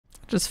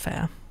Just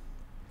fair.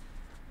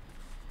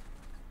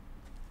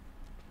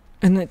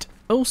 And it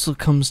also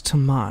comes to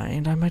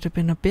mind I might have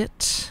been a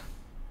bit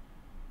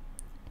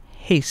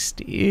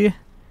hasty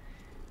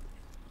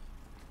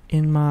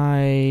in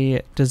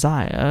my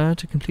desire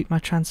to complete my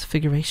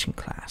Transfiguration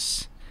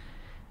class.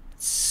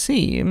 It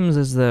seems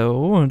as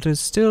though it is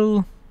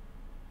still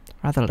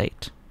rather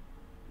late.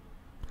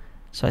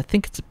 So I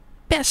think it's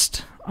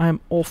best I'm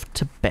off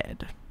to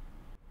bed.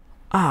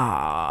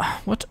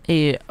 Ah, what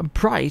a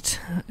bright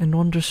and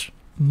wondrous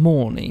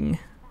morning.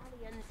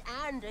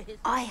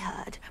 I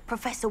heard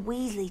Professor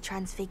Weasley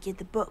transfigured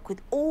the book with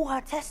all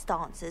her test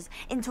answers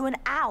into an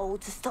owl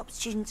to stop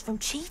students from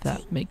cheating.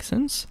 That makes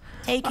sense.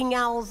 Taking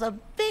owls a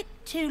bit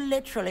too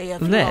literally,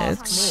 if you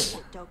Let's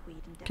ask me.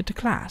 get to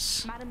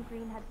class.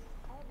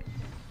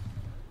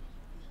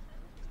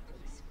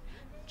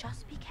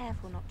 Just be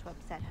careful not to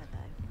upset her,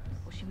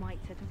 though, or she might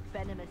set a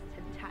venomous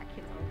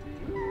tentacular.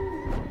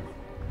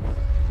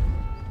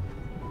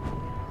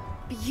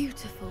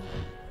 Beautiful.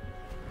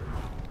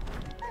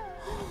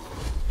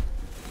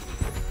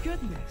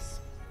 Goodness.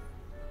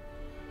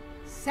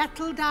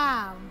 Settle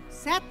down.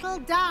 Settle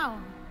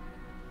down.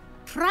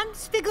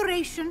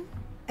 Transfiguration,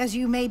 as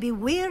you may be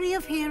weary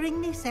of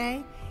hearing me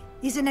say,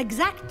 is an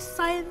exact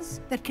science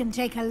that can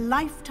take a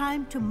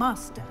lifetime to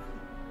master.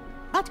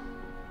 But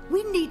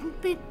we needn't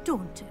be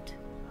daunted.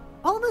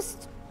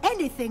 Almost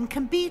anything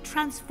can be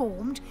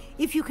transformed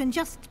if you can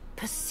just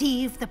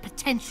perceive the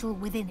potential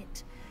within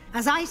it.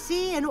 As I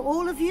see in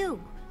all of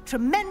you,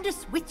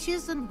 tremendous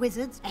witches and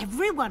wizards,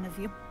 every one of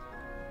you.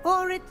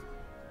 Or it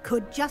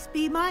could just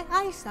be my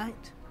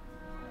eyesight.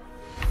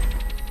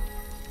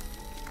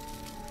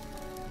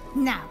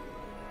 Now,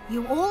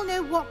 you all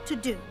know what to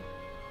do.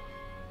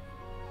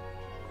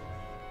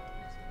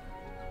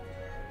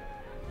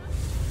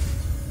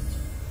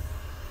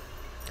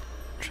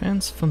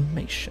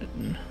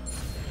 Transformation.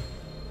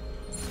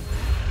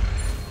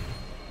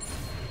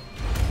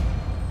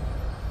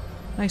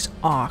 Nice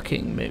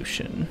arcing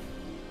motion.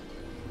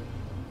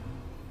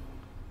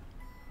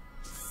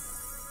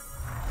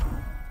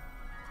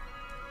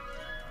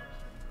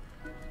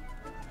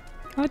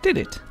 I did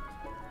it.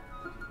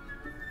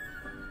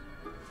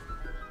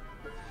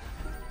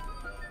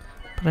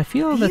 But I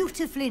feel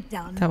Beautifully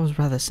done. that was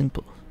rather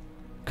simple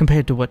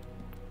compared to what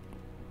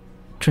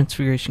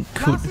Transfiguration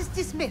could Class is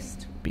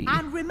dismissed. be.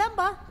 And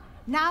remember,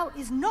 now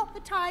is not the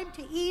time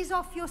to ease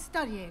off your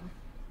studying.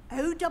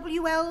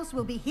 OWLs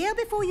will be here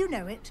before you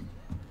know it.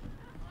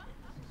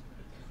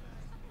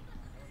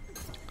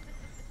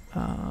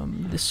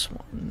 This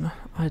one.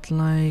 I'd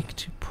like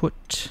to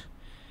put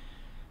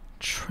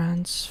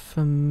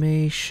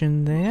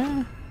transformation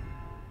there.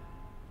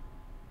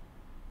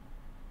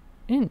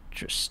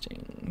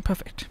 Interesting.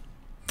 Perfect.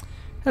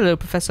 Hello,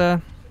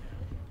 Professor.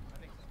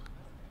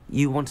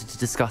 You wanted to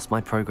discuss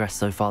my progress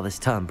so far this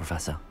term,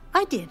 Professor?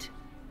 I did.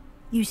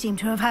 You seem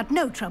to have had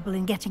no trouble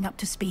in getting up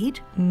to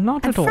speed.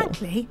 Not at all. And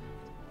frankly,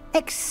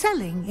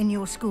 excelling in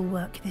your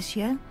schoolwork this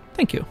year.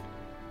 Thank you.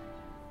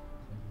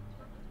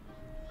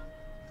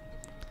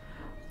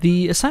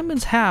 The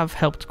assignments have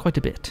helped quite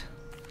a bit.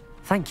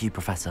 Thank you,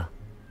 Professor.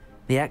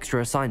 The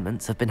extra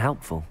assignments have been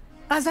helpful.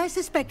 As I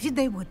suspected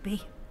they would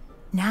be.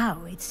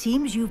 Now, it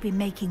seems you've been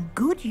making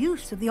good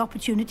use of the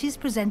opportunities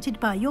presented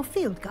by your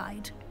field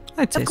guide.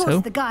 I'd say Of course,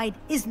 so. the guide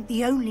isn't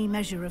the only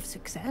measure of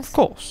success. Of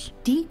course.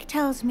 Deke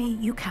tells me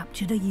you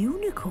captured a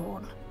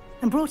unicorn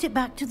and brought it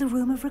back to the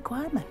Room of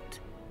Requirement.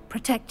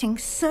 Protecting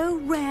so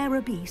rare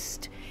a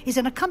beast is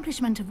an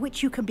accomplishment of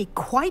which you can be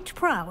quite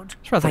proud.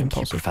 It's rather Thank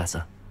you, impulsive.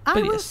 Professor. I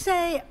But will yes.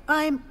 say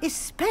I'm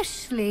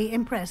especially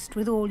impressed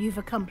with all you've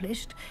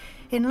accomplished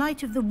in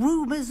light of the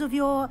rumours of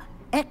your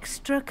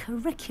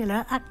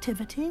extracurricular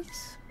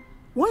activities.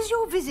 Was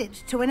your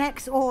visit to an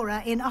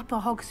ex-aura in Upper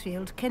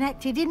Hogsfield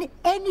connected in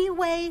any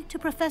way to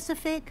Professor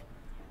Fig?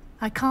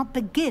 I can't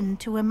begin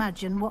to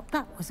imagine what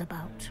that was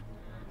about.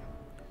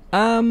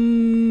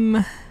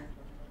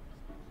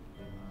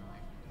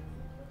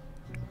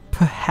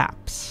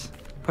 Perhaps.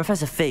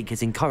 Professor Fig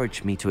has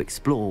encouraged me to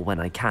explore when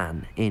I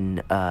can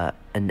in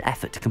an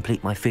effort to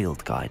complete my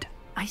field guide.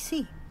 I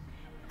see.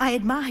 I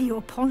admire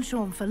your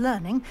penchant for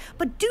learning,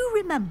 but do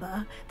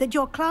remember that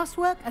your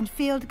classwork and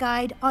field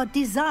guide are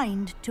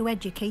designed to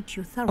educate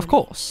you thoroughly. Of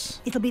course.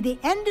 It'll be the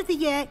end of the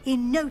year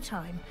in no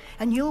time,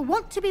 and you'll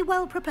want to be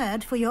well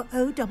prepared for your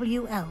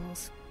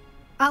OWLs.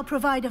 I'll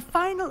provide a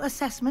final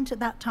assessment at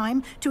that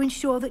time to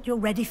ensure that you're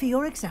ready for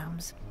your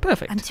exams.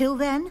 Perfect. Until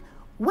then,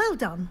 well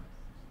done.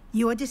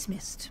 You are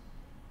dismissed.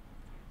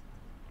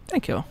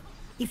 Thank you.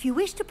 If you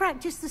wish to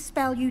practice the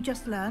spell you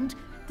just learned,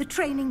 the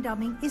training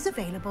dummy is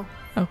available.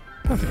 Oh,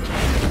 perfect.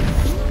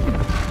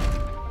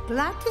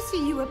 Glad to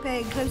see you were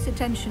paying close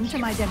attention to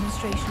my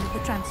demonstration of the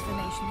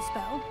transformation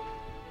spell.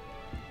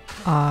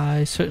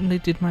 I certainly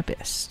did my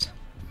best.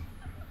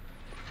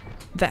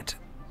 That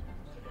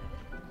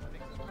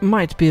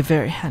might be a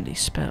very handy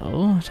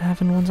spell to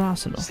have in one's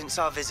arsenal. Since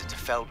our visit to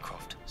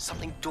Feldcroft,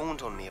 something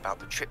dawned on me about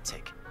the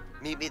triptych.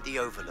 Meet me at the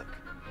Overlook,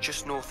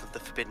 just north of the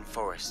Forbidden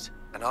Forest,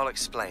 and I'll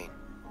explain.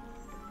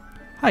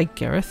 Hi,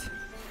 Gareth.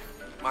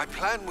 My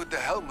plan with the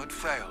helmet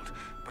failed,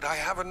 but I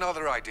have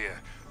another idea.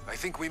 I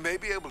think we may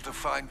be able to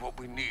find what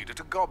we need at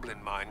a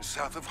goblin mine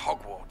south of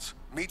Hogwarts.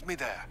 Meet me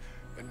there,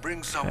 and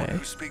bring someone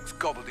who speaks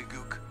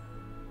gobbledygook.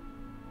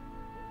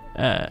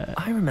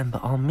 I remember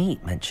our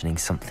meet mentioning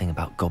something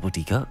about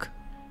gobbledygook.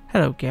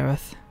 Hello,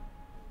 Gareth.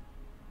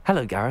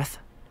 Hello, Gareth.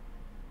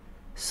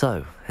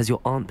 So, has your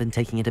aunt been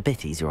taking it a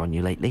bit easier on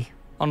you lately?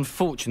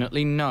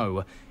 Unfortunately,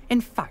 no. In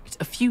fact,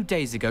 a few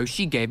days ago,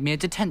 she gave me a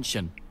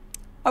detention.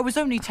 I was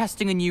only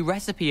testing a new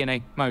recipe in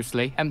a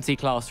mostly empty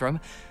classroom,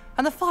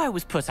 and the fire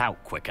was put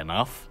out quick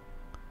enough.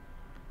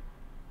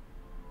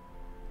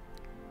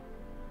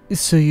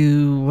 So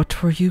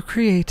what were you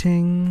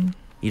creating?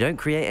 You don't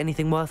create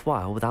anything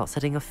worthwhile without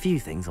setting a few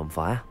things on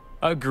fire.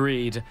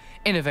 Agreed.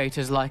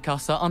 Innovators like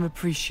us are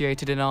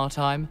unappreciated in our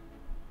time.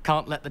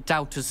 Can't let the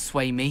doubters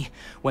sway me.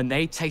 When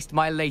they taste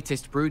my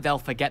latest brew, they'll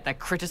forget their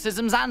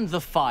criticisms and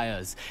the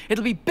fires.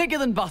 It'll be bigger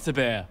than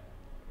butterbeer.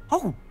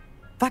 Oh,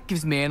 that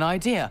gives me an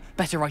idea.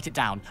 Better write it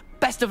down.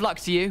 Best of luck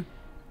to you.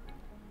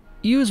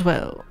 You as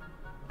well.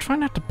 Try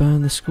not to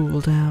burn the school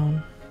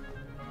down.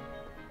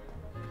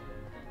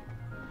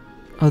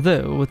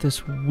 Although, with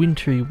this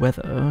wintry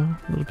weather,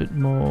 a little bit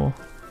more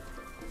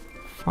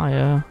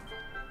fire,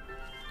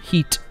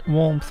 heat,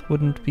 warmth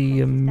wouldn't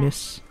be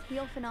amiss. He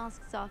often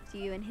asks after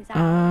you in his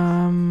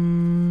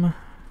hours.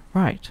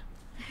 Right.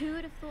 Who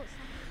would have thought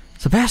so?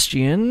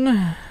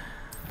 Sebastian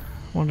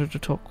wanted to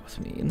talk with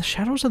me in the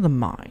shadows of the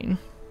mine,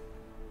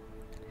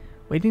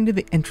 waiting near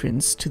the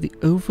entrance to the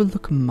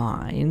Overlook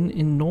Mine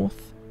in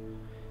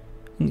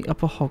the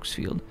Upper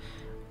Hogsfield.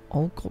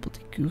 All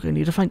gobbledygook. I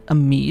need to find a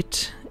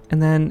meat,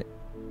 and then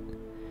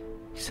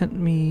he sent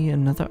me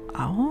another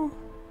owl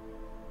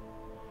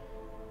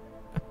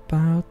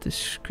about the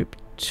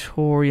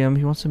scriptorium.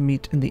 He wants to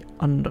meet in the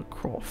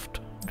Undercroft.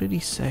 What did he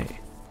say?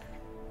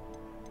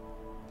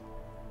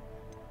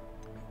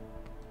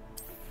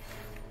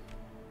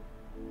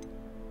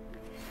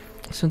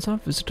 Since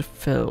I've visited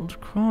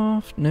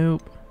Feldcroft,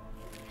 nope.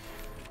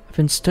 I've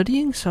been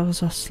studying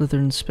Salazar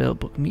Slytherin's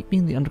spellbook. Meet me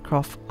in the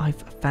Undercroft.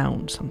 I've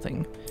found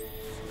something.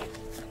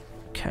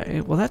 Okay,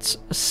 well that's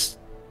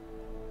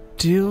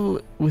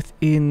still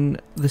within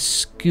the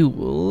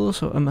school,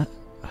 so I'm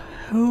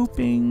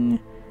hoping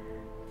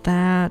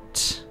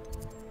that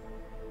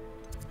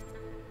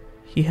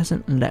he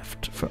hasn't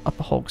left for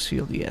Upper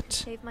Hogsfield yet.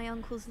 Saved my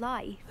uncle's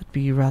life. That'd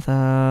be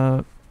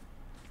rather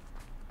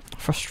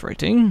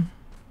frustrating.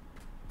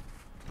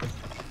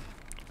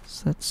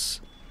 So let's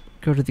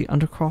go to the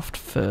Undercroft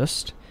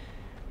first.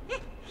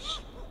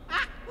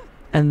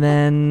 And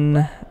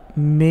then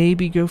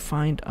maybe go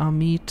find our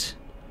meat.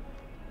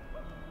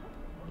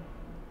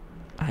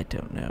 I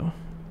don't know.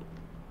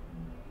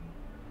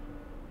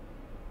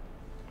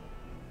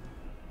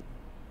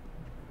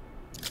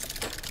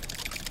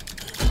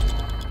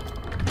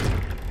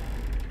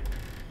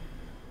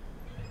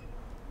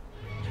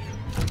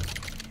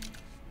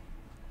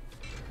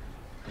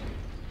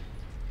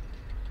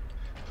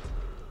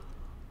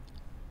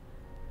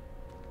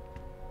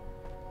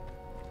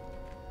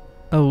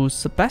 Oh,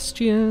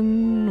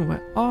 Sebastian,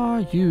 where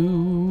are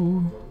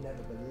you? Never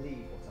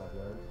believe what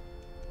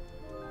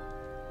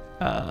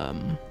I've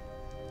learned.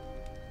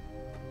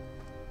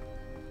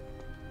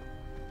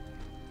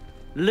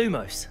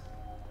 Lumos.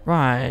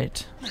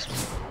 Right.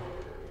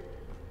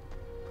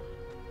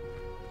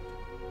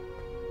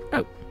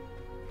 Oh.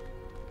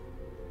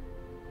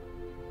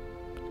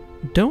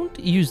 Don't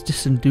use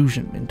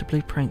disillusionment to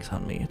play pranks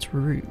on me. It's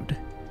rude.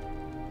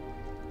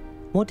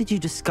 What did you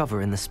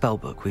discover in the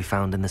spellbook we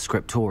found in the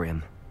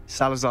scriptorium?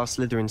 Salazar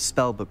Slytherin's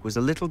spellbook was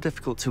a little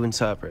difficult to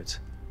interpret,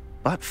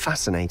 but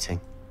fascinating.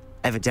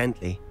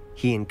 Evidently,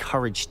 he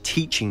encouraged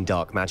teaching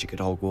dark magic at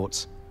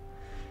Hogwarts.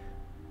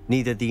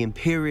 Neither the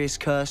Imperious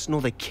Curse nor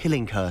the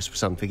Killing Curse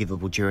was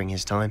unforgivable during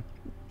his time.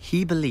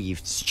 He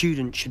believed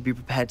students should be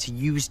prepared to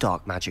use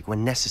dark magic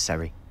when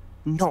necessary,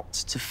 not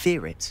to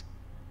fear it.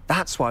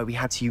 That's why we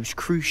had to use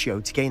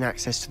Crucio to gain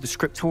access to the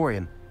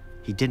scriptorium.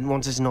 He didn't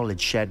want his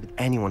knowledge shared with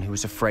anyone who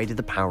was afraid of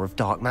the power of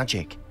dark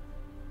magic.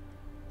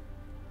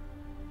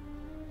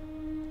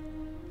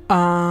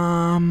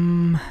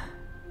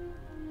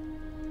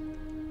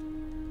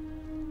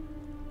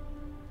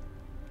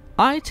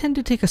 I tend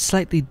to take a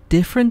slightly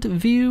different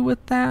view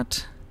with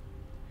that.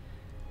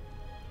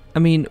 I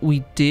mean,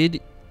 we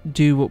did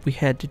do what we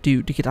had to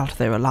do to get out of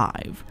there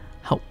alive.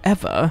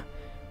 However,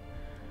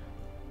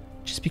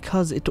 just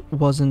because it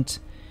wasn't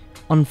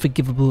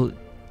unforgivable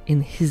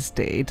in his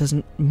day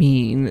doesn't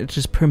mean it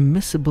is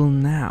permissible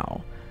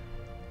now.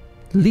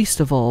 Least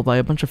of all by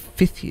a bunch of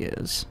fifth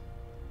years.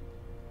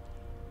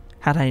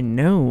 Had I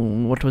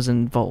known what was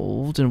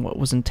involved and what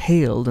was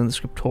entailed in the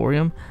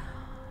scriptorium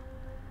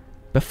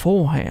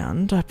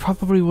beforehand, I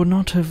probably would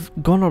not have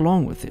gone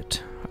along with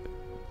it. I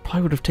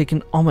probably would have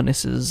taken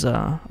Ominous's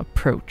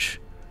approach.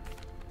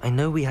 I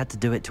know we had to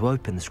do it to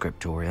open the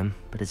scriptorium,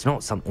 but it's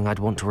not something I'd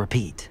want to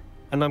repeat.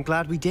 And I'm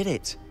glad we did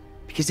it,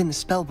 because in the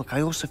spellbook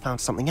I also found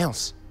something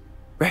else.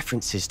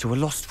 References to a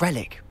lost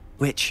relic,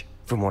 which,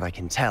 from what I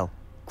can tell,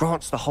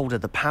 grants the holder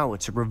the power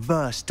to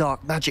reverse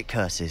dark magic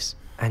curses.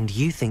 And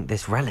you think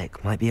this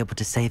relic might be able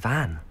to save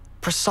Anne?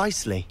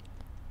 Precisely.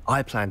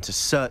 I plan to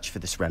search for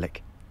this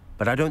relic,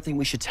 but I don't think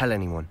we should tell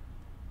anyone.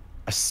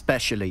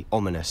 Especially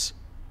Ominous.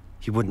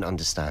 He wouldn't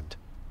understand.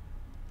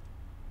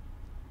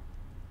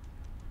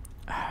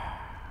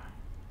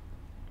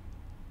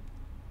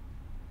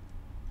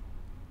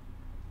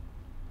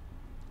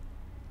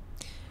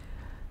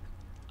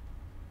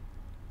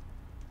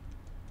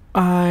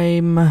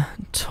 I'm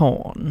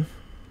torn.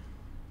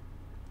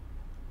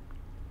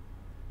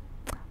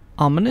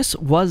 Ominous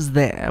was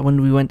there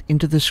when we went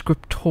into the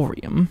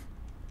scriptorium.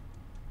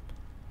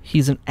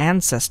 He's an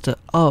ancestor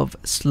of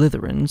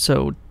Slytherin,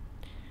 so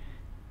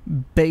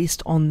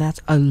based on that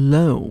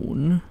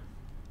alone,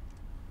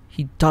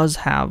 he does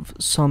have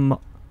some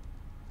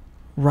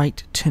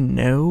right to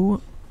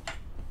know,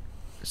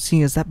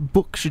 seeing as that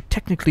book should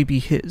technically be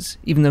his,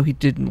 even though he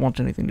didn't want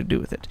anything to do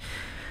with it.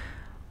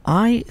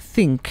 I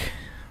think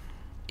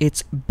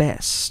it's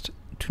best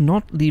to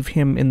not leave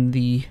him in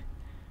the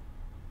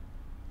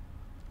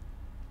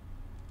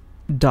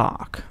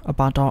dark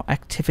about our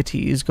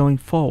activities going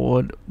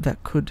forward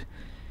that could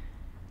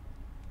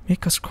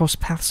make us cross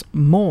paths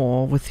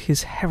more with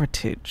his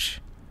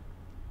heritage.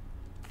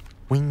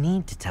 We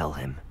need to tell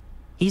him.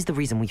 He's the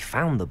reason we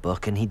found the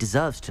book, and he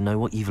deserves to know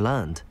what you've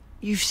learned.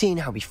 You've seen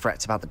how he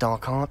frets about the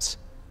dark arts.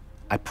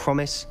 I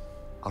promise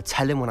I'll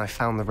tell him when I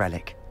found the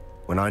relic.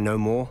 When I know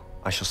more,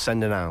 I shall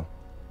send an owl.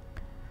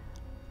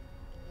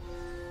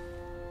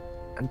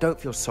 And don't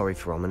feel sorry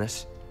for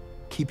Ominous.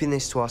 Keeping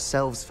this to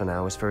ourselves for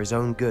now is for his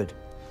own good.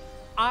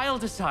 I'll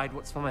decide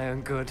what's for my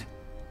own good.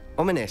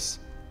 Ominous,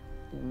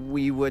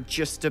 we were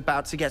just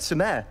about to get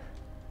some air.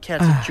 Care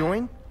to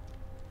join?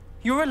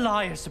 You're a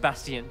liar,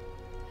 Sebastian.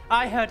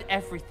 I heard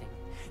everything.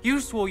 You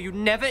swore you'd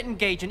never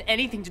engage in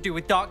anything to do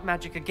with dark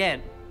magic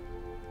again.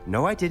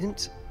 No, I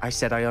didn't. I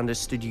said I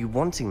understood you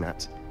wanting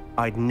that.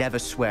 I'd never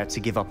swear to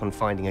give up on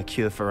finding a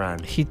cure for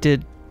Anne. He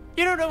did.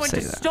 You don't know when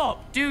say to that.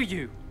 stop, do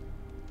you?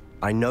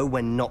 I know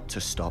when not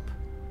to stop.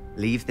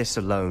 Leave this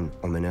alone,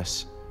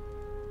 Ominous.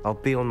 I'll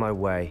be on my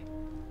way.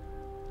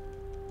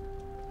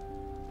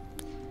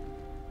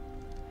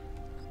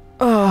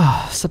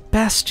 Oh,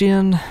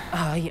 Sebastian.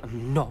 I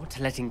am not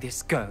letting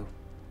this go.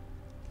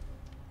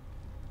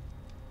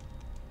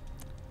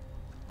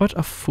 What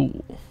a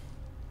fool.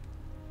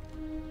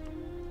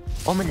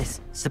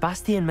 Ominous,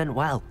 Sebastian meant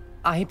well.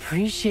 I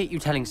appreciate you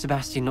telling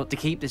Sebastian not to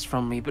keep this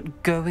from me,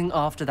 but going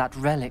after that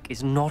relic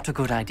is not a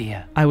good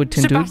idea. I would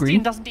tend to agree.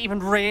 Sebastian doesn't even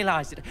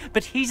realize it,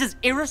 but he's as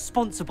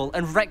irresponsible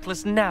and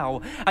reckless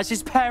now as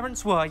his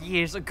parents were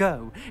years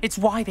ago. It's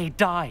why they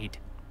died.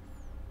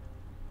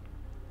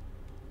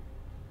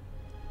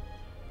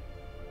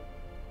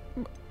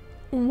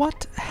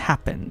 What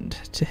happened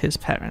to his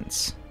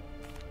parents?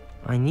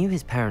 I knew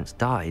his parents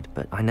died,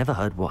 but I never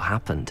heard what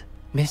happened.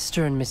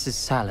 Mr. and Mrs.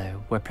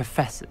 Sallow were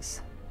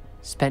professors.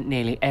 Spent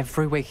nearly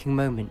every waking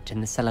moment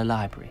in the cellar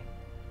library.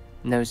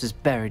 Noses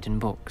buried in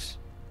books.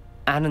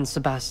 Anne and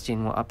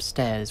Sebastian were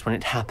upstairs when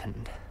it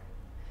happened.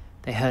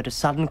 They heard a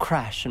sudden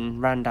crash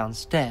and ran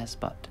downstairs,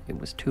 but it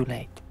was too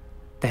late.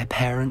 Their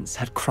parents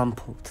had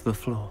crumpled to the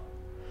floor.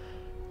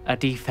 A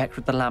defect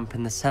with the lamp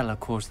in the cellar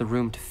caused the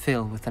room to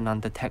fill with an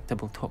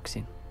undetectable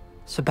toxin.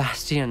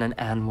 Sebastian and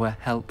Anne were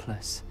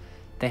helpless.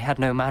 They had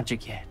no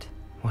magic yet.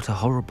 What a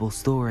horrible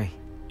story.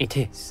 It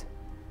is.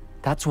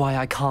 That's why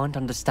I can't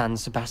understand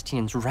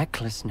Sebastian's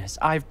recklessness.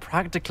 I've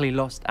practically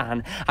lost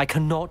Anne. I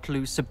cannot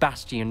lose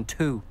Sebastian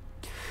too.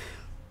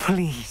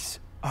 Please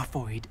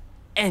avoid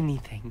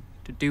anything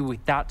to do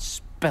with that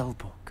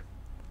spellbook.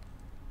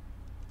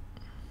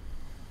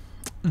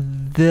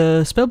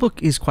 The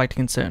spellbook is quite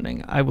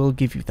concerning, I will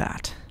give you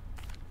that.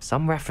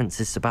 Some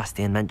references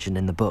Sebastian mentioned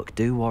in the book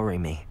do worry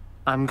me.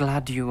 I'm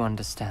glad you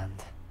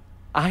understand.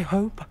 I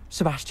hope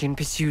Sebastian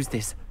pursues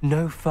this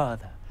no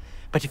further.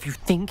 But if you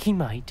think he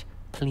might,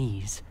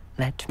 please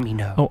let me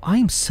know. Oh,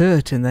 I'm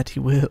certain that he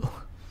will.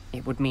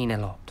 It would mean a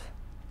lot.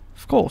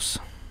 Of course.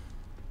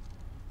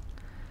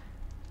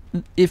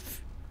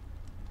 If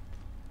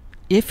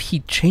he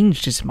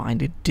changed his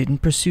mind and didn't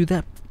pursue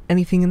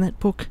anything in that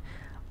book,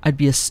 I'd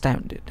be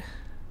astounded.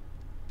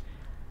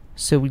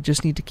 So we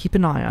just need to keep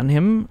an eye on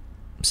him,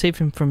 save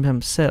him from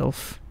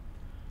himself,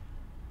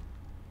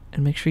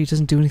 and make sure he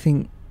doesn't do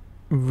anything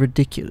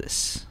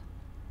ridiculous.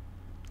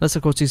 Unless,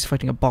 of course, he's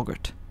fighting a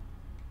boggart.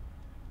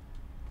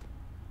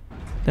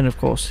 Then, of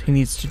course, he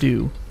needs to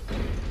do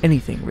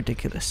anything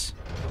ridiculous.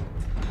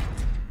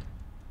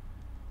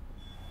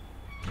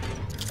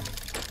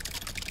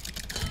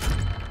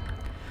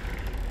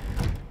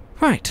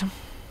 Right.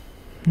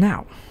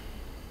 Now.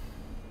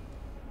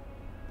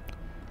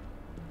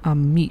 Our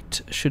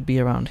meat should be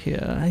around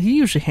here. He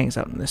usually hangs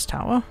out in this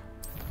tower.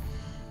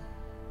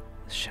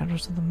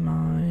 Shadows of the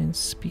mind.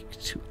 Speak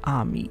to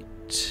our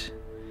meat.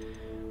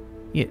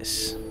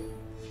 Yes.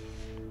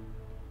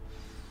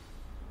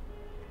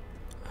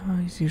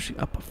 He's usually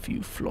up a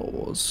few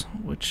floors,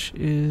 which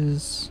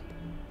is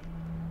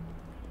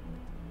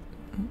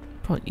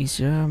probably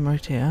easier. I'm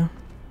right here.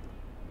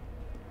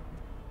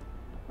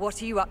 What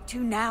are you up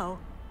to now?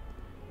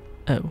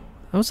 Oh,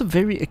 That was a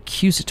very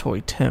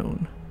accusatory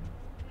tone.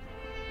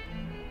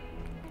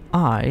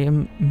 I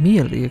am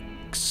merely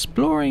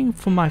exploring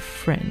for my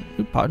friend.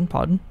 Ooh,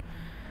 pardon.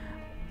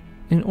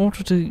 In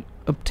order to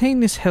obtain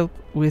this help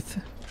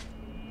with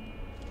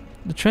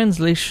the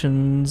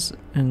translations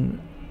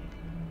and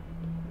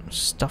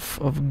stuff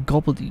of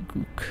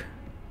gobbledygook.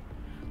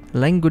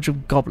 Language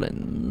of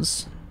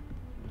goblins.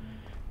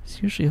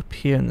 It's usually up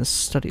here in the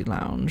study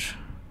lounge.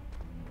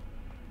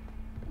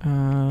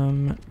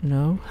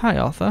 No. Hi,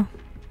 Arthur.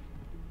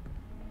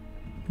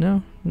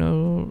 No,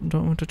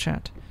 don't want to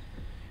chat.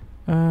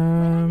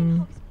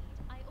 Very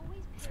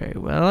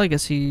well, I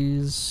guess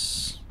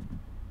he's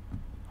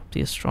up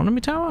the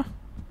astronomy tower?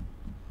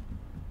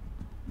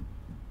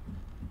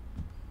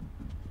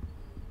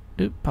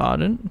 Oop,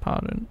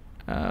 pardon.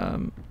 I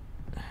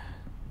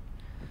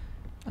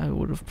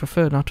would have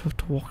preferred not to have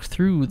to walk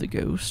through the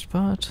ghost,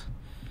 but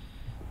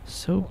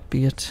so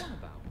be it.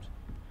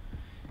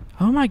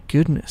 Oh my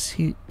goodness,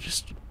 he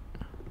just...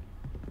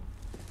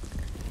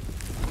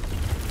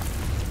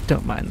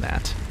 Don't mind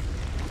that.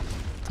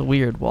 It's a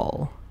weird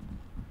wall.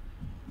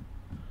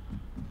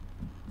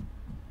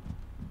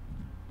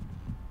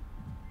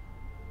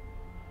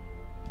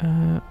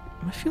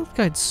 My field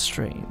guide's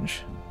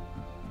strange.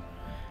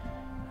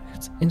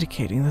 It's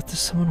indicating that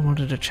someone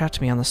wanted to chat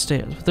to me on the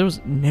stairs, but there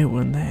was no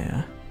one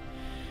there.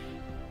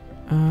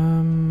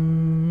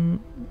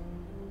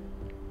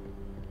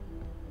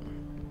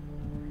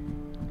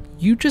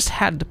 You just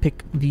had to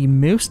pick the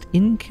most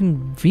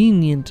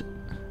inconvenient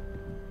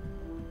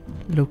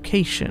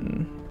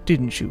location,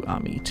 didn't you,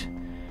 Amit?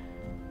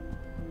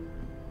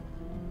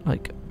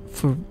 Like,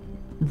 for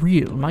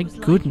real, my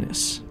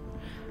goodness.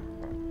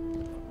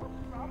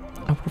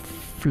 I would have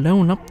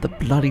flown up the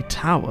bloody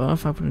tower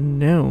if I would have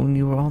known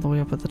you were all the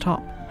way up at the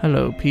top.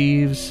 Hello,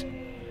 Peeves.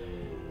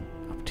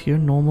 Up to your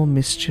normal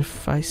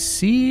mischief, I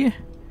see.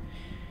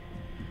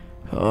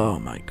 Oh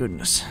my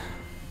goodness.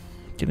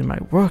 Getting my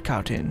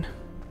workout in.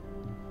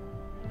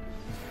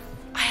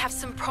 I have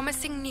some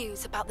promising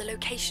news about the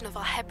location of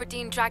our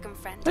Hebridean dragon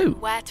friend Oh.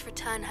 and where to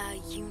return her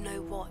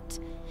you-know-what.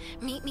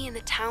 Meet me in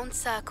the town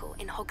circle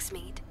in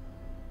Hogsmeade.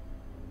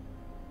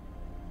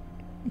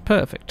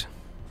 Perfect.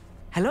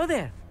 Hello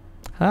there.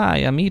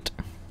 Hi, Amit.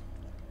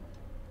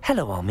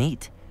 Hello,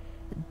 Hogsmeade.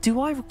 Do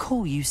I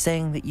recall you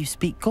saying that you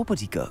speak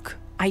gobbledygook?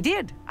 I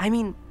did. I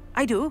mean,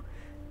 I do.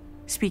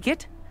 Speak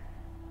it.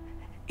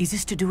 Is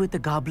this to do with the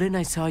goblin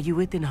I saw you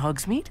with in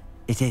Hogsmeade?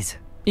 It is.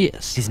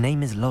 Yes. His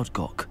name is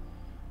Lodgok.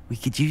 We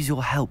could use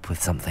your help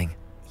with something.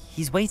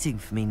 He's waiting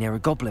for me near a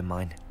goblin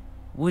mine.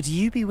 Would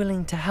you be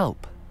willing to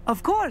help?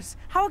 Of course.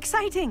 How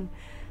exciting.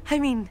 I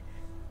mean,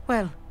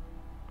 well,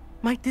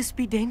 might this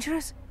be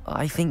dangerous?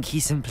 I think he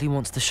simply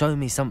wants to show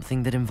me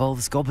something that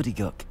involves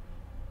gobbledygook.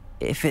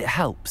 If it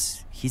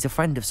helps, he's a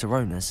friend of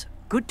Sirona's.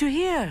 Good to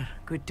hear.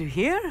 Good to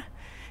hear.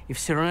 If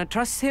Sirona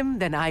trusts him,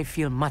 then I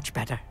feel much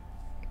better.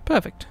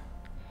 Perfect.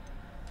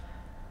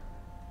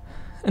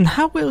 And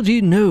how well do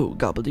you know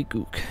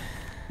gobbledygook?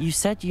 You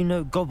said you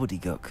know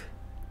gobbledygook,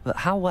 but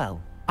how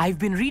well? I've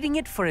been reading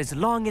it for as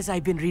long as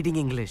I've been reading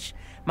English.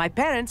 My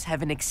parents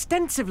have an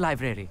extensive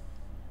library.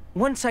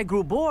 Once I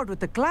grew bored with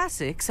the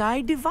classics,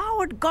 I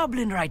devoured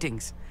goblin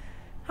writings.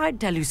 I'd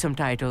tell you some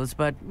titles,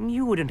 but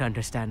you wouldn't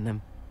understand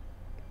them.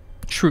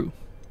 True.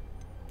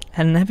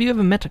 And have you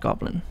ever met a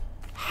goblin?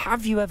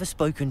 Have you ever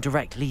spoken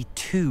directly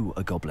to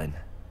a goblin?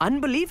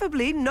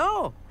 Unbelievably,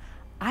 no.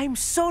 I'm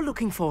so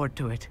looking forward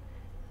to it.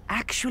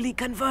 Actually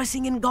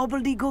conversing in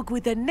gobbledygook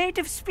with a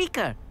native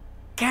speaker.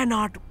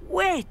 Cannot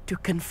wait to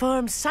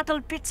confirm subtle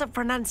bits of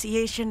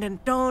pronunciation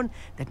and tone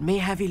that may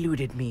have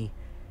eluded me,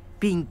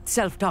 being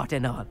self-taught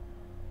and all.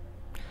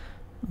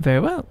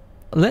 Very well.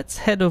 Let's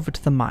head over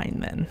to the mine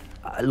then.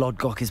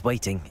 Lodgok is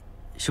waiting.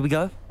 Shall we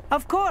go?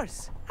 Of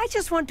course. I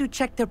just want to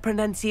check the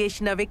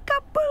pronunciation of a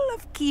couple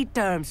of key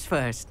terms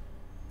first.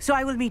 So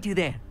I will meet you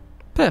there.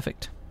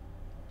 Perfect.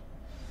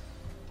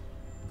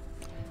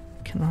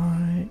 Can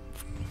I...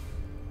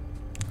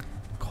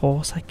 Of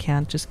course I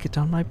can't just get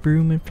on my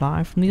broom and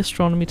fly from the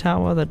astronomy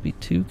tower. That'd be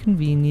too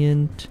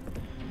convenient.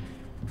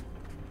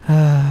 So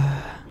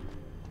I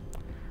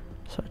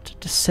have to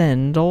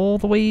descend all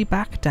the way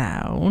back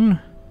down.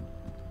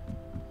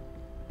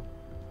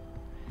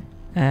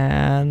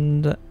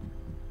 And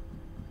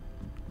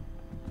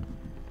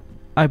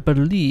I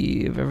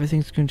believe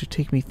everything's going to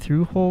take me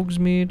through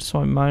Hogsmeade,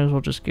 so I might as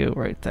well just go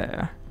right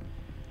there.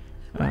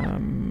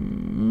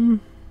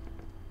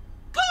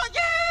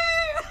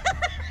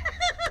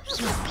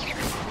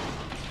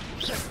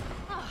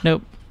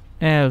 Nope.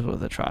 It was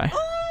worth a try.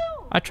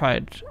 I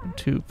tried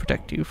to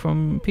protect you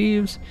from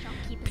Peeves.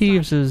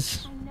 Peeves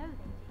is...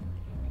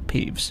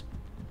 Peeves.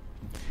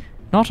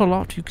 Not a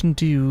lot you can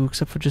do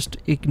except for just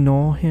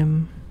ignore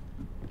him.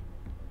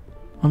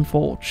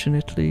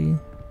 Unfortunately.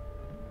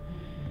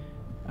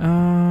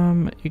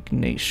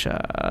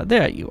 Ignatia.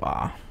 There you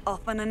are.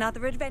 Off on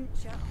another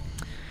adventure.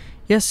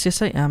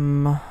 Yes, I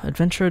am.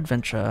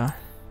 Adventure.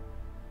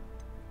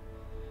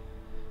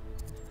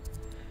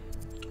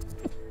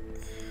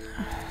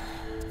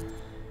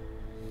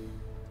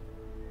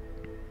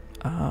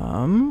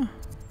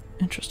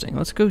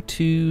 let's go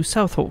to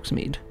South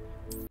Hogsmeade.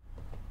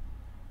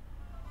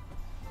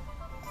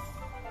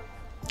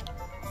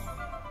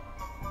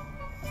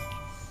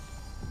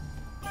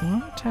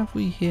 What have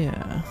we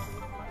here?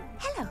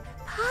 Hello,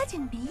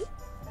 pardon me.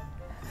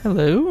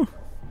 Hello?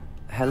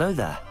 Hello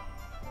there.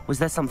 Was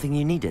there something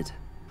you needed?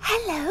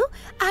 Hello,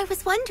 I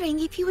was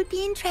wondering if you would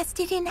be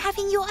interested in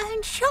having your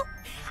own shop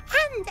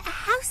and a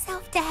house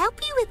elf to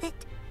help you with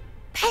it.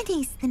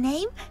 Penny's the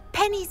name.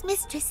 Penny's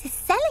mistress is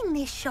selling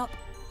this shop,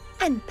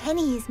 and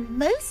Penny is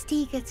most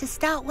eager to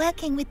start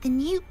working with the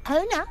new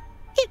owner.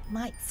 It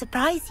might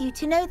surprise you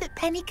to know that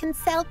Penny can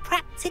sell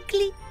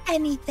practically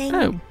anything.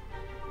 Oh.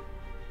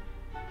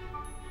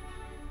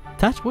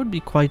 That would be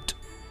quite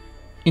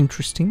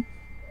interesting.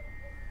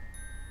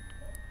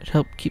 It'd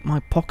help keep my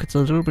pockets a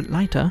little bit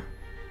lighter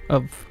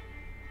of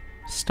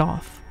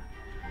stuff.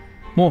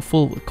 More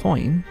full with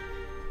coin.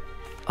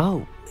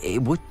 Oh,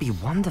 it would be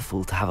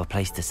wonderful to have a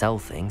place to sell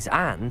things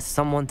and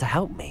someone to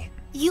help me.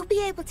 You'll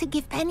be able to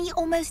give Penny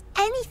almost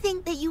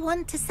anything that you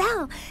want to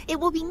sell. It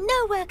will be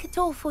no work at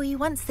all for you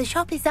once the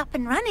shop is up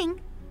and running.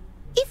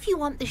 If you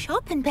want the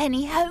shop and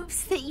Penny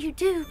hopes that you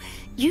do,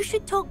 you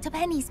should talk to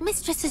Penny's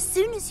mistress as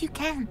soon as you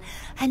can.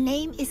 Her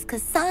name is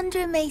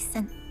Cassandra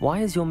Mason. Why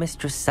is your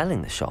mistress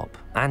selling the shop?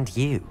 And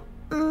you?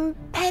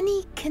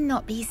 Penny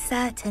cannot be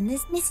certain,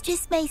 as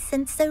Mistress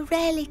Mason so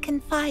rarely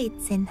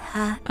confides in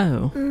her.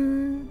 Oh.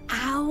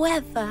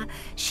 However,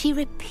 she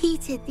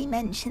repeatedly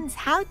mentions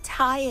how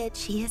tired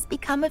she has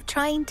become of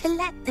trying to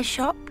let the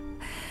shop.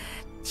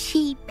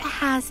 She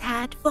has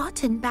had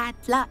rotten bad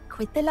luck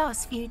with the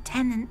last few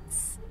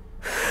tenants.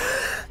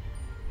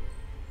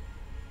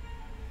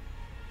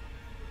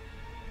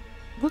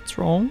 What's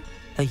wrong?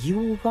 Are you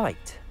all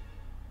right?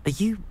 Are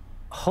you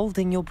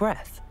holding your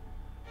breath?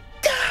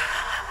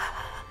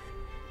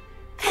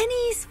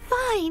 Penny's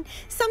fine.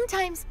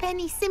 Sometimes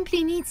Penny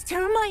simply needs to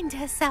remind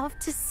herself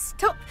to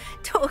stop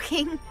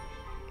talking.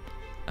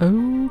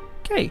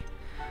 Okay.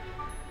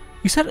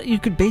 You said that you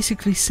could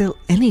basically sell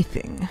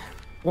anything.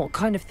 What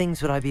kind of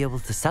things would I be able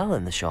to sell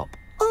in the shop?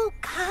 All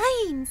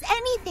kinds.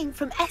 Anything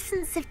from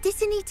essence of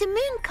Disney to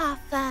mooncalf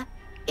fur.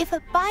 If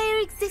a buyer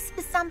exists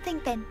for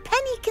something, then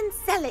Penny can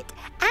sell it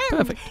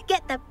and Perfect.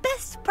 get the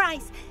best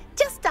price.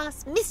 Just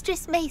ask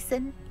Mistress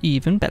Mason.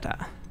 Even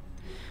better.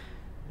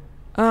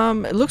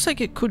 It looks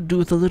like it could do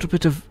with a little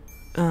bit of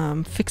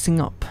fixing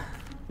up.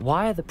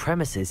 Why are the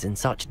premises in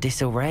such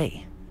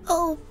disarray?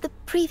 Oh, the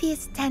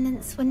previous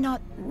tenants were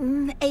not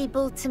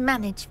able to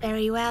manage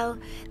very well.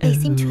 They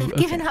seem to have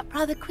given up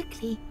rather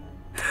quickly.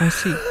 I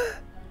see.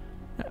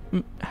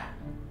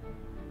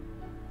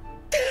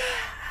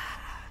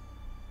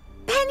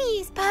 Penny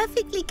is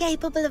perfectly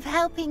capable of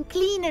helping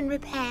clean and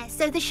repair,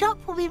 so the shop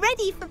will be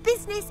ready for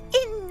business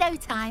in no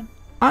time.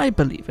 I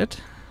believe it.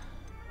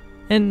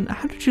 And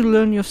how did you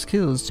learn your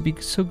skills to be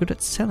so good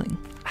at selling?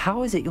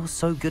 How is it you're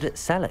so good at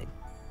selling?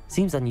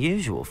 Seems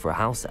unusual for a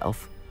house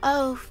elf.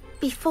 Oh,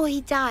 before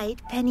he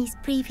died, Penny's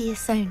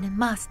previous owner,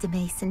 Master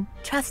Mason,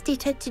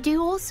 trusted her to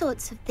do all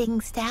sorts of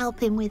things to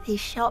help him with his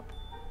shop.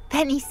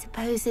 Penny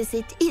supposes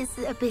it is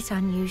a bit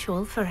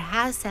unusual for a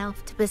house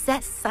elf to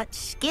possess such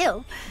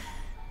skill,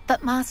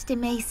 but Master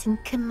Mason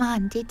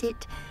commanded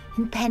it,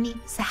 and Penny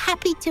was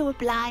happy to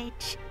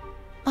oblige.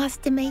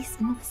 Master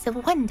Mason was a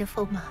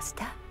wonderful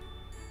master.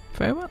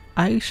 Very well.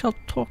 I shall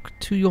talk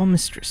to your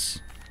mistress.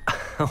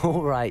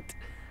 All right.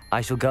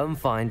 I shall go and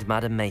find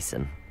Madam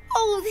Mason.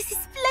 Oh, this is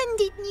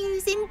splendid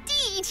news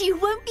indeed. You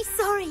won't be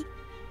sorry.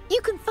 You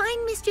can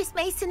find Mistress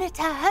Mason at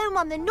her home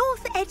on the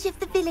north edge of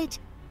the village.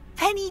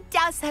 Penny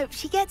does hope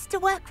she gets to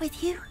work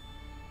with you.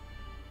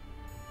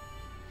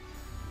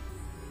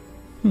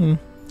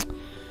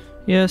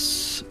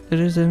 Yes, it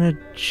is in a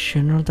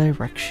general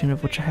direction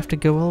of which I have to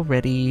go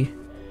already.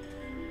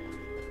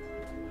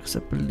 Because I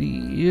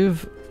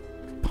believe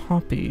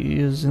Poppy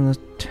is in the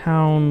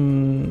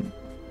town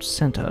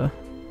center.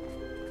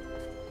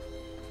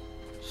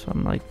 So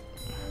I'm like,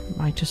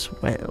 might as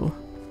well.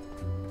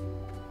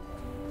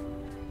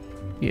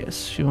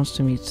 Yes, she wants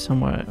to meet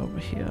somewhere over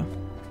here.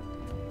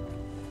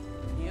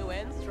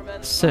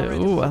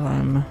 So,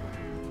 I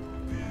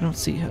don't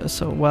see her,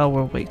 so while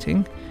we're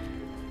waiting,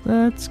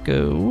 let's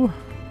go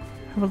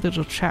have a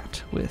little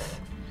chat with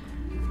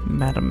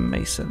Madam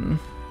Mason.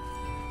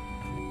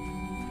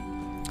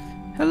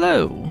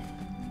 Hello.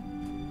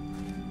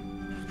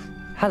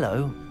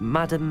 Hello,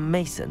 Madam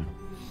Mason.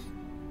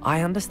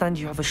 I understand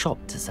you have a shop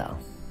to sell.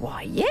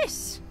 Why,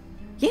 yes.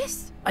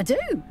 Yes, I do.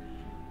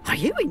 Are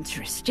you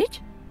interested?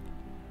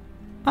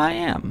 I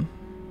am.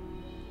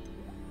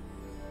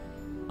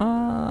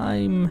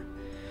 I'm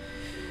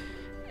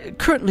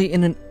currently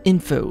in an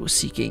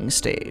info-seeking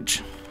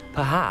stage.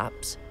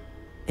 Perhaps.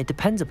 It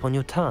depends upon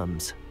your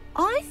terms.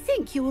 I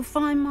think you will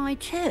find my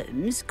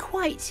terms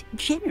quite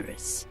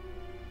generous.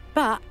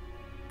 But,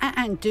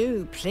 and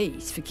do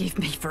please forgive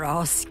me for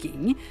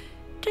asking,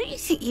 don't you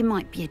think you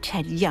might be a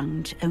tad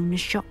young to own a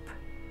shop?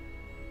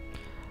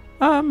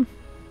 Not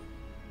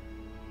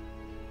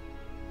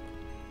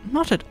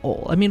at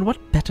all. I mean,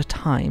 what better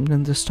time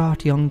than to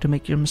start young to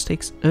make your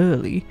mistakes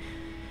early?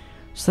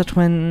 so that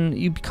when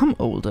you become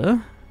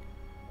older,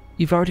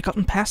 you've already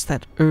gotten past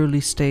that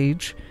early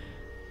stage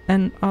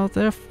and are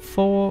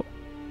therefore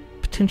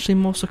potentially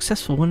more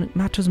successful when it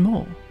matters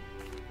more.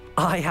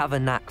 I have a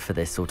knack for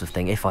this sort of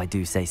thing, if I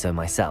do say so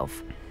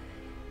myself.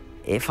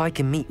 If I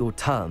can meet your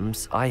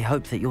terms, I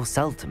hope that you'll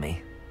sell to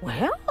me.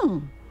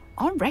 Well,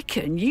 I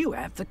reckon you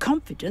have the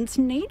confidence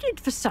needed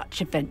for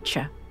such a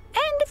venture.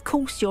 And of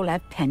course you'll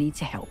have Penny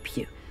to help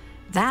you.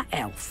 That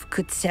elf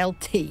could sell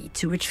tea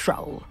to a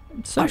troll.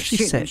 So she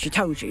said. She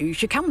told you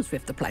she comes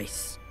with the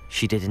place.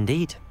 She did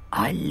indeed.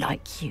 I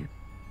like you.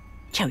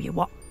 Tell you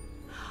what,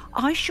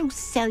 I shall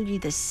sell you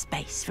the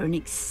space for an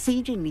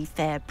exceedingly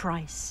fair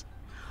price.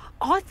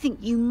 I think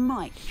you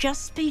might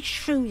just be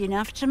shrewd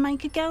enough to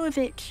make a go of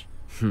it.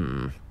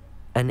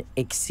 An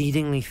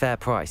exceedingly fair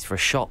price for a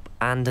shop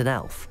and an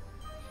elf.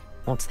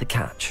 What's the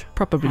catch?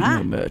 Probably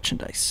no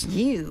merchandise.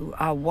 You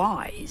are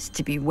wise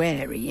to be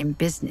wary in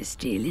business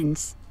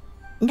dealings.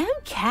 No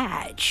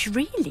catch,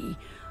 really.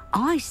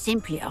 I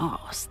simply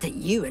ask that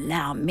you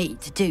allow me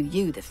to do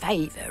you the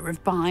favour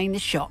of buying the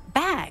shop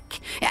back.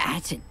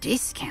 At a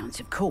discount,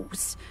 of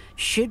course,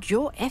 should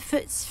your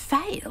efforts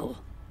fail.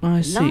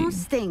 I see.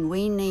 Last thing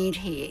we need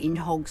here in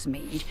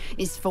Hogsmeade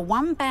is for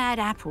one bad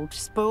apple to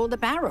spoil the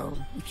barrel,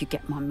 if you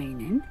get my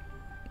meaning.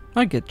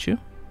 I get you.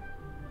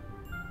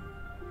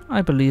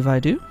 I believe I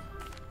do.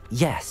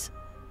 Yes.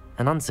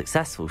 An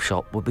unsuccessful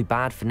shop would be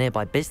bad for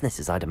nearby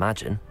businesses, I'd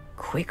imagine.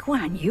 Quick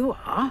one you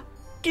are.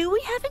 Do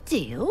we have a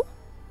deal?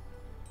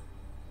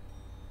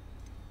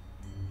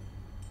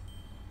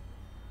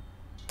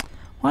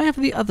 Why have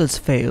the others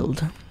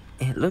failed?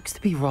 It looks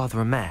to be rather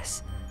a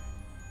mess.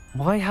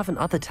 Why haven't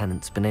other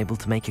tenants been able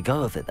to make a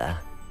go of it there?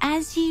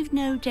 As you've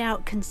no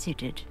doubt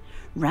considered,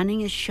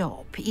 running a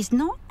shop is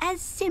not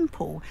as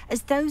simple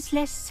as those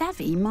less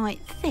savvy might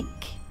think.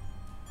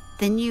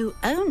 The new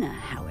owner,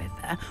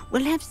 however,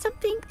 will have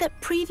something that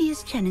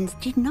previous tenants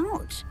did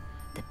not.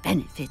 The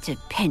benefit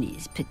of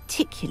Penny's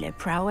particular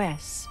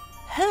prowess.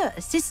 Her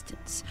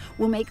assistance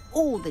will make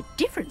all the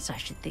difference, I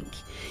should think,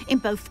 in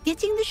both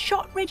getting the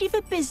shop ready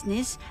for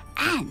business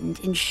and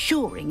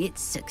ensuring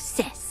its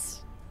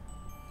success.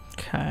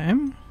 Okay.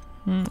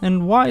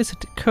 And why is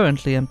it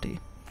currently empty?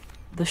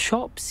 The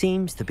shop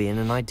seems to be in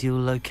an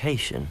ideal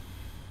location.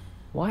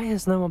 Why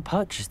has no one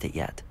purchased it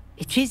yet?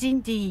 It is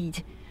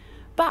indeed.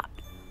 But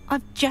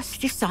I've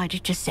just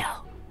decided to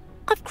sell.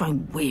 I've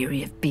grown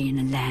weary of being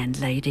a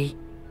landlady.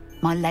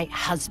 My late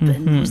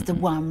husband was the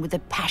one with a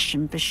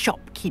passion for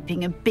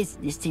shopkeeping and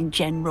business in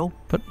general.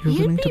 But you're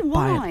willing to buy it You'd be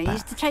wise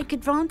back. to take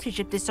advantage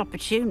of this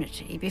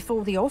opportunity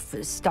before the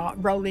offers start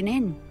rolling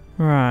in.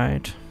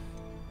 Right.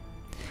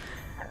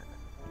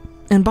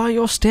 And by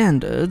your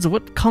standards,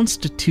 what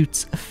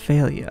constitutes a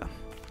failure?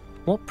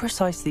 What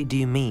precisely do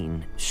you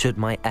mean, should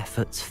my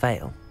efforts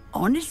fail?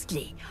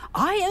 Honestly,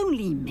 I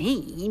only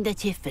mean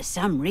that if for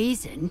some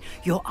reason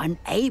you're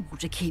unable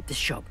to keep the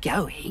shop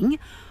going,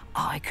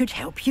 I could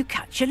help you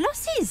cut your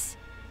losses.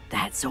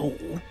 That's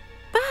all.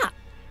 But,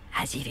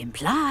 as you've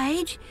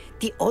implied,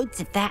 the odds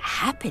of that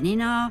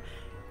happening are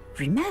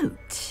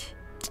remote.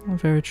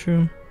 Very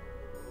true.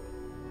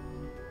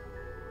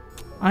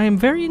 I am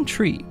very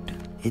intrigued.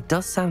 It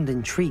does sound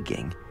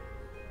intriguing,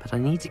 but I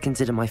need to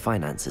consider my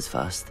finances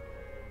first.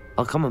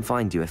 I'll come and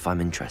find you if I'm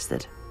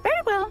interested.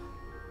 Very well.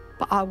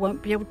 But I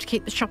won't be able to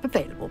keep the shop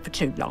available for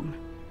too long.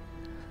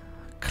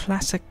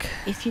 Classic.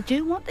 If you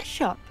do want the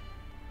shop,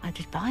 I'd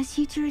advise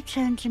you to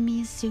return to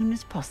me as soon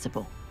as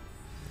possible.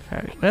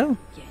 Very well.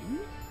 Again,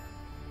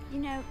 you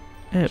know,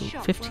 Oh, the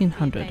shop 1500.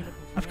 won't be available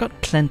I've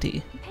got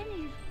plenty.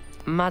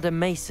 Madam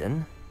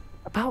Mason,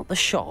 about the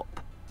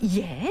shop.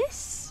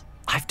 Yes?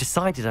 I've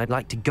decided I'd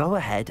like to go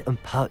ahead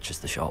and purchase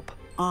the shop.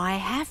 I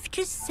have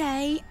to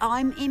say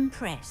I'm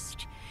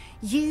impressed.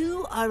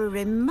 You are a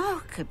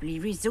remarkably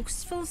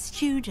resourceful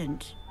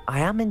student. I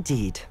am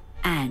indeed.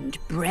 And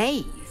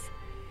brave.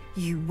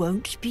 You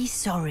won't be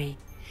sorry.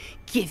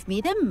 Give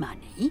me the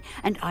money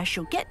and I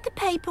shall get the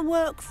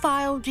paperwork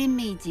filed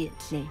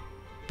immediately.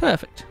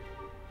 Perfect.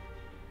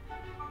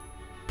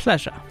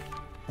 Pleasure.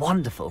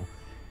 Wonderful.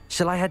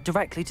 Shall I head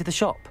directly to the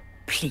shop?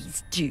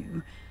 Please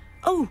do.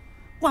 Oh,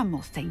 one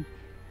more thing.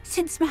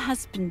 Since my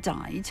husband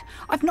died,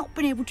 I've not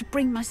been able to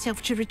bring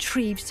myself to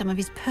retrieve some of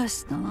his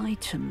personal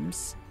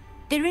items.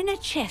 They're in a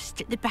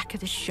chest at the back of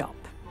the shop.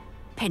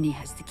 Penny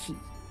has the key.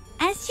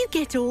 As you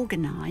get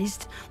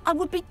organised, I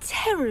would be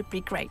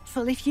terribly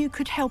grateful if you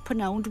could help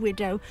an old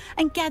widow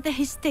and gather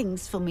his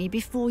things for me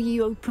before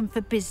you open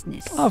for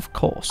business. Of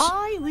course.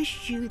 I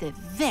wish you the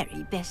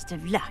very best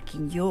of luck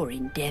in your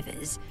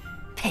endeavours.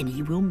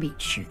 Penny will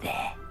meet you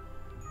there.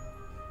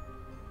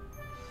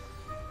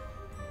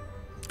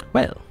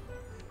 Well.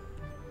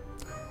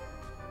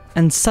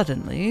 And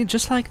suddenly,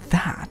 just like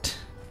that,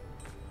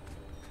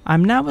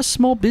 I'm now a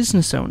small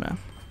business owner.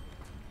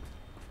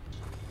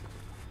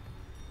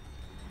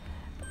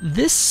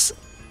 This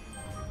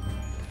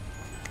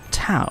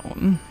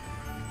town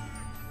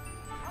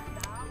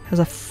has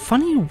a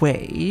funny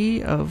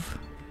way of...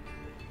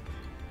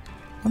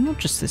 Well, not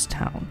just this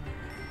town.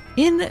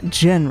 In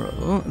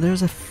general,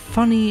 there's a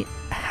funny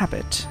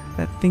habit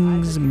that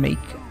things make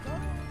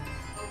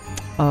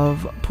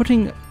of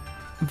putting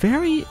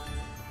very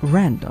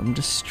random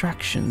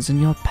distractions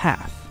in your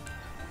path.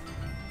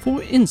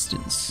 For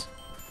instance,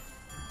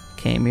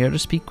 came here to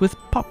speak with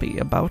Poppy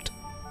about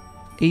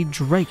a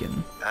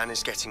dragon.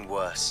 Anna's getting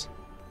worse.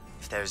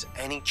 If there is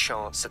any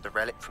chance that the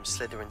relic from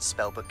Slytherin's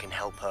spellbook can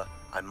help her,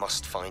 I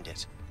must find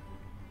it.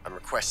 I'm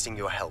requesting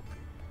your help.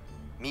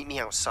 Meet me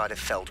outside of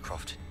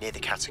Feldcroft, near the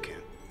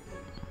catacomb.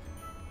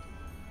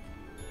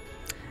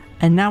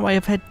 And now I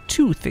have had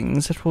two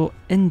things that will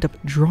end up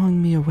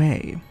drawing me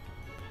away.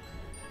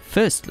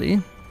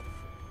 Firstly,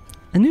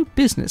 a new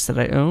business that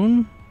I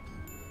own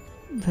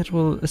that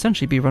will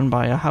essentially be run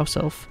by a house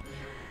elf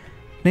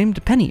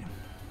named Penny.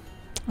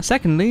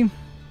 Secondly,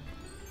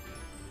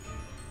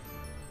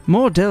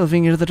 more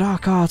delving into the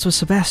dark arts with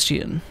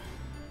Sebastian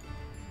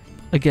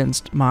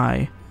against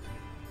my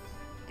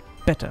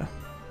better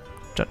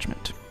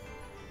judgment.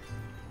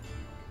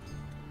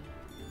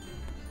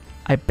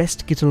 I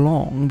best get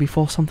along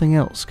before something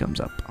else comes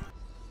up.